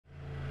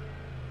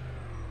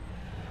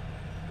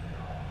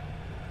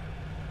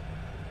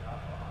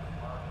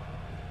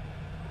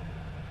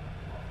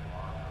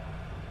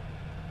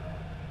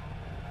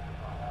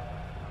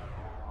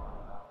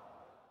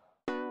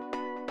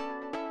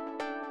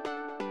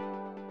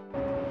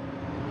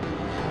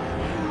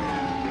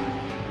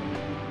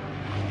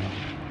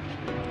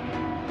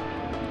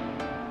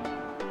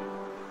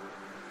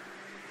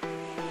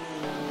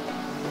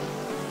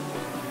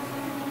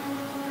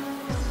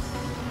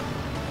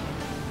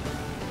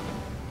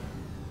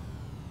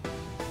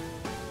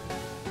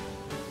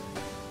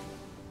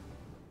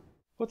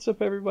What's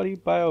up, everybody?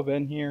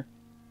 BioBen here.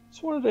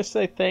 Just wanted to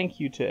say thank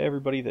you to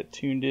everybody that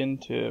tuned in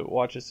to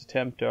watch us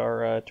attempt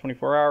our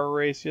 24-hour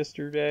race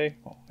yesterday.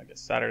 Well, I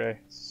guess Saturday,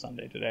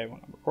 Sunday today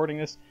when I'm recording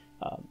this.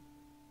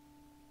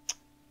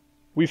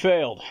 We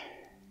failed.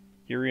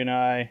 Yuri and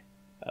I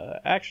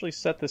actually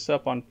set this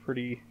up on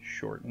pretty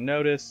short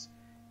notice,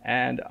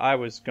 and I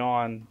was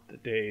gone the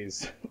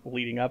days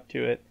leading up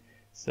to it,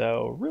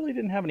 so really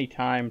didn't have any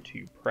time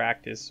to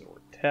practice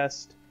or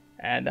test,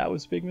 and that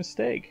was a big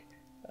mistake.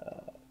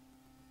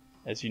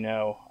 As you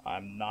know,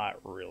 I'm not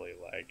really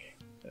like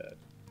a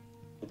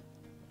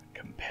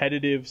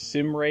competitive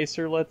sim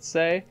racer, let's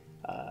say.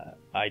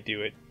 I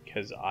do it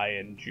because I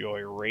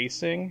enjoy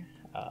racing,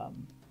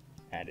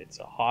 and it's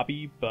a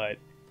hobby, but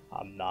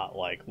I'm not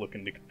like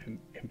looking to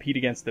compete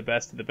against the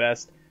best of the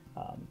best.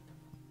 I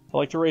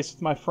like to race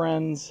with my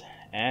friends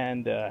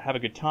and have a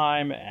good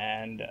time,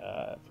 and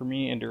for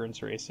me,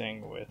 endurance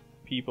racing with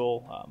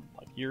people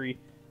like Yuri,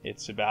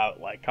 it's about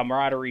like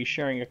camaraderie,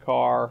 sharing a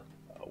car,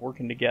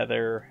 working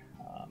together,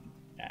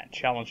 and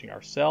challenging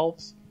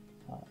ourselves.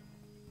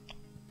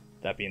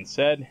 That being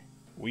said,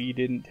 we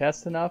didn't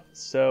test enough,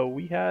 so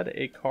we had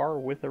a car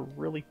with a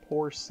really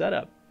poor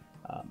setup,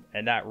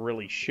 and that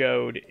really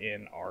showed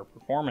in our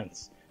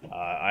performance.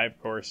 I,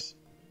 of course,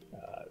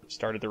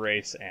 started the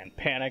race and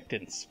panicked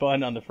and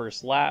spun on the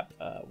first lap.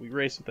 We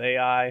raced with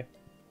AI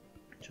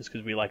just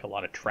because we like a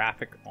lot of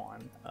traffic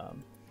on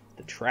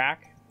the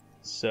track,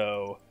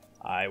 so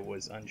I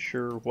was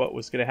unsure what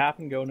was going to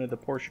happen going into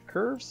the Porsche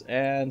curves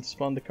and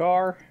spun the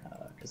car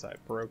because I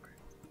broke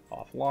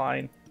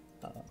offline.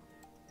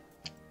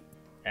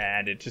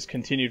 And it just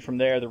continued from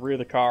there. The rear of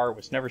the car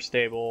was never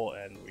stable,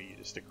 and we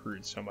just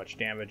accrued so much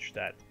damage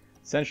that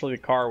essentially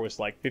the car was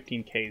like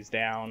 15 Ks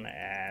down,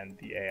 and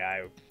the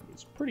AI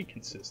was pretty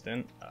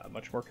consistent,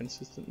 much more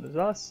consistent than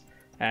us,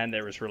 and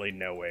there was really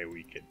no way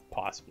we could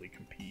possibly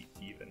compete,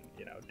 even,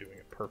 you know, doing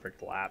a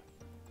perfect lap.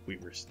 We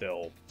were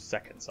still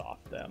seconds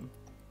off them.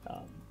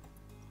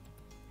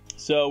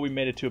 So we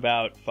made it to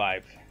about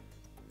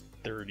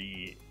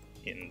 5:30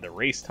 in the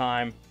race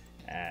time,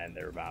 and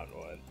there were about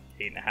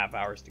 8.5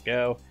 hours to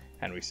go,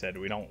 and we said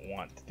we don't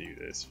want to do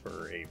this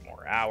for 8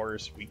 more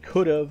hours. We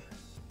could have.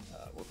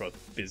 We're both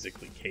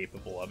physically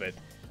capable of it,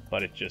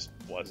 but it just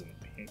wasn't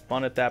being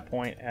fun at that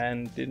point,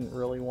 and didn't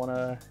really want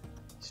to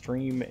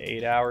stream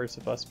 8 hours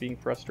of us being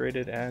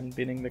frustrated and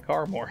binning the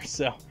car more,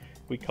 so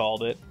we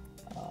called it.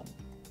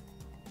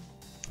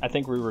 I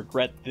think we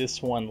regret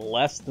this one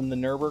less than the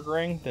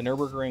Nürburgring. The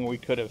Nürburgring, we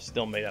could have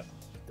still made up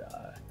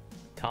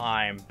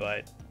time,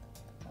 but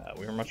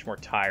we were much more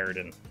tired,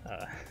 and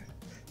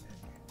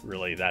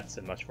really that's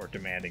a much more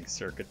demanding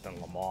circuit than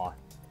Le Mans.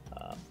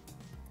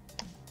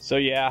 So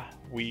yeah,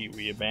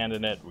 we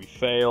abandoned it. We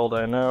failed.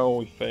 I know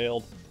we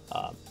failed.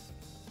 I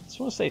just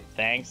want to say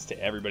thanks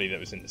to everybody that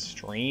was in the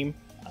stream.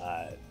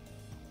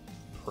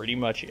 Pretty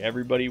much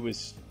everybody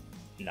was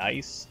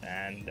nice,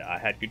 and I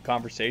had good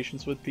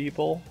conversations with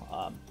people.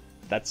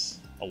 That's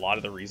a lot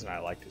of the reason I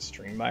like to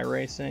stream my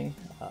racing.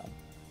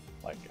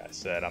 Like I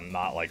said, I'm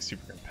not like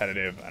super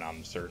competitive, and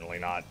I'm certainly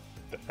not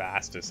the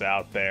fastest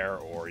out there,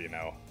 or, you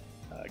know,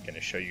 going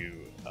to show you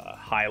a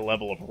high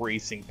level of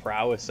racing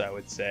prowess, I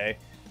would say.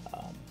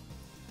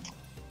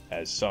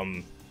 As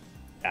some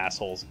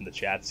assholes in the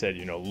chat said,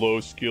 you know, low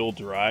skill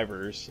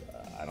drivers.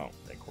 I don't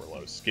think we're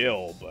low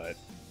skill, but,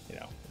 you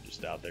know, we're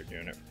just out there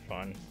doing it for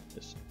fun,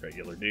 just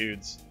regular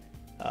dudes.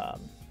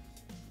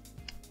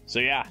 So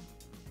yeah,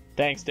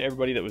 thanks to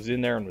everybody that was in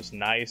there and was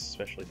nice,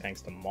 especially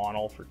thanks to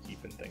Monel for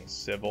keeping things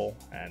civil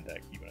and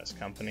keeping us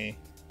company.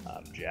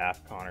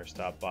 Jaff, Connor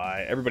stopped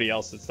by. Everybody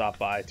else that stopped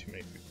by, too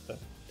many people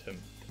to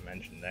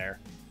mention there.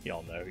 You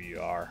all know who you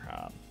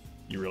are.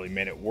 You really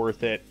made it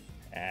worth it.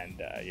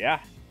 And yeah,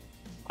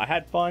 I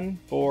had fun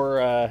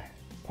for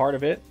part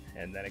of it,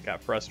 and then it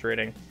got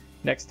frustrating.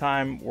 Next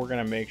time, we're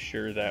going to make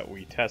sure that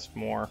we test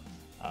more.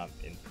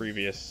 In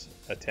previous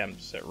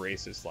attempts at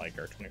races like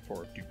our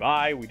 24 of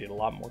Dubai, we did a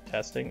lot more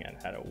testing and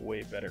had a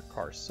way better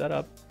car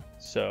setup.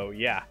 So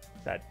yeah,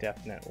 that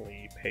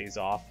definitely pays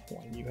off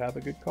when you have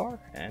a good car,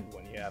 and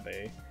when you have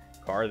a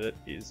car that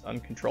is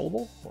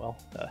uncontrollable, well,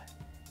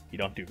 you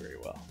don't do very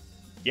well.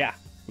 Yeah,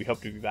 we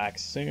hope to be back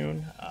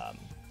soon.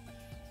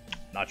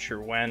 Not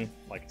sure when,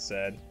 like I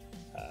said,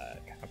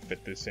 kind of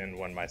fit this in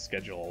when my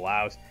schedule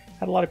allows.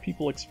 Had a lot of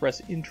people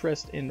express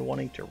interest in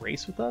wanting to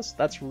race with us.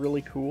 That's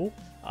really cool.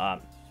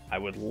 I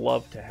would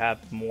love to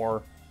have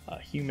more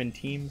human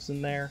teams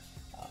in there.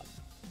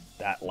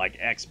 That like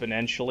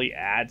exponentially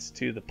adds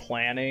to the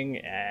planning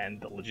and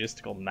the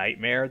logistical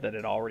nightmare that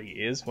it already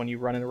is when you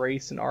run a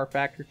race in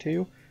rFactor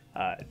 2.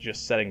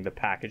 Just setting the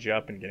package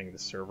up and getting the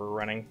server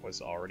running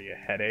was already a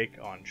headache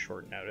on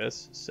short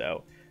notice.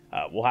 So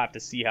we'll have to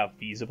see how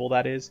feasible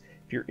that is.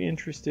 If you're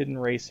interested in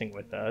racing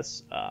with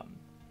us,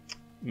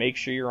 make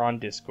sure you're on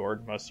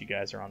Discord. Most of you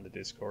guys are on the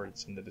Discord.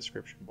 It's in the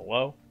description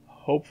below.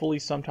 Hopefully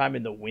sometime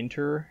in the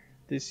winter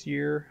this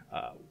year,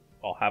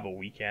 I'll have a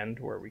weekend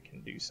where we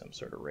can do some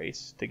sort of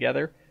race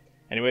together.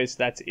 Anyways,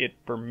 that's it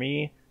for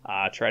me.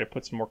 Try to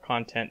put some more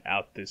content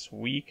out this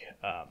week.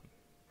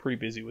 pretty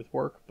busy with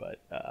work, but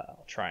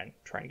I'll try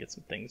and get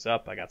some things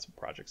up. I got some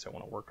projects I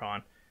want to work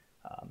on.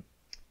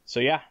 So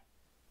yeah,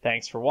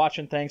 thanks for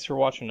watching. Thanks for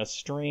watching the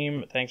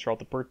stream. Thanks for all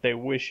the birthday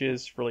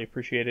wishes. Really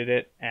appreciated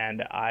it.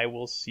 And I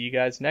will see you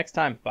guys next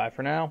time. Bye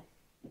for now.